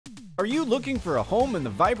Are you looking for a home in the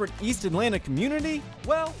vibrant East Atlanta community?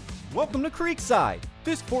 Well, welcome to Creekside.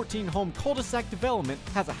 This 14-home cul-de-sac development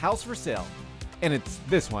has a house for sale. And it's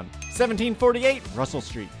this one, 1748 Russell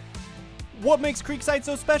Street. What makes Creekside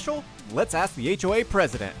so special? Let's ask the HOA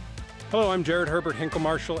president. Hello, I'm Jared Herbert Hinkle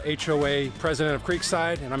Marshall, HOA president of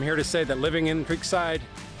Creekside, and I'm here to say that living in Creekside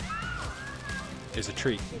is a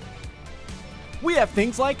treat. We have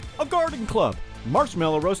things like a garden club,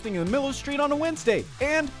 marshmallow roasting in the middle of the street on a Wednesday,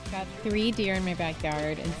 and got 3 deer in my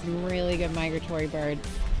backyard and some really good migratory birds.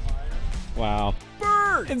 Wow.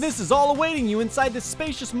 Birds! And this is all awaiting you inside this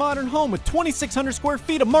spacious modern home with 2,600 square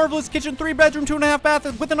feet, a marvelous kitchen, 3-bedroom, 2.5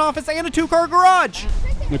 bath with an office and a 2-car garage.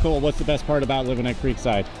 Nicole, what's the best part about living at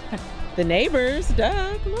Creekside? The neighbors,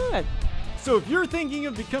 duh, come on. So if you're thinking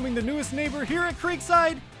of becoming the newest neighbor here at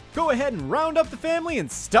Creekside, go ahead and round up the family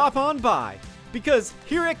and stop on by. Because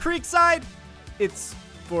here at Creekside, it's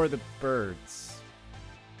for the birds.